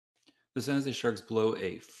The San Jose Sharks blow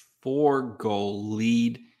a 4-goal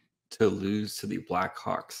lead to lose to the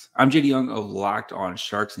Blackhawks. I'm JD Young of Locked On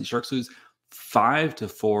Sharks, and the Sharks lose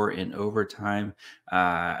 5-4 in overtime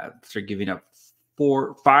after giving up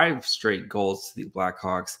 5 straight goals to the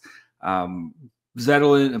Blackhawks.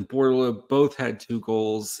 Zetterlund and Bordeleau both had 2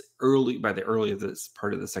 goals by the early of this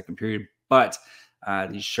part of the second period, but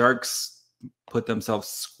the Sharks put themselves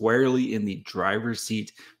squarely in the driver's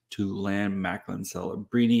seat to land Macklin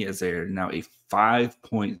Celebrini, as they are now a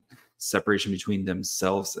 5-point separation between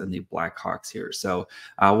themselves and the Blackhawks here. So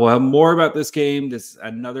we'll have more about this game. This is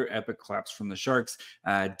another epic collapse from the Sharks.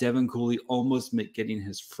 Devin Cooley almost getting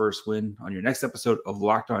his first win on your next episode of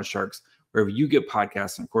Locked On Sharks, wherever you get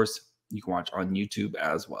podcasts. And of course, you can watch on YouTube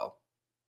as well.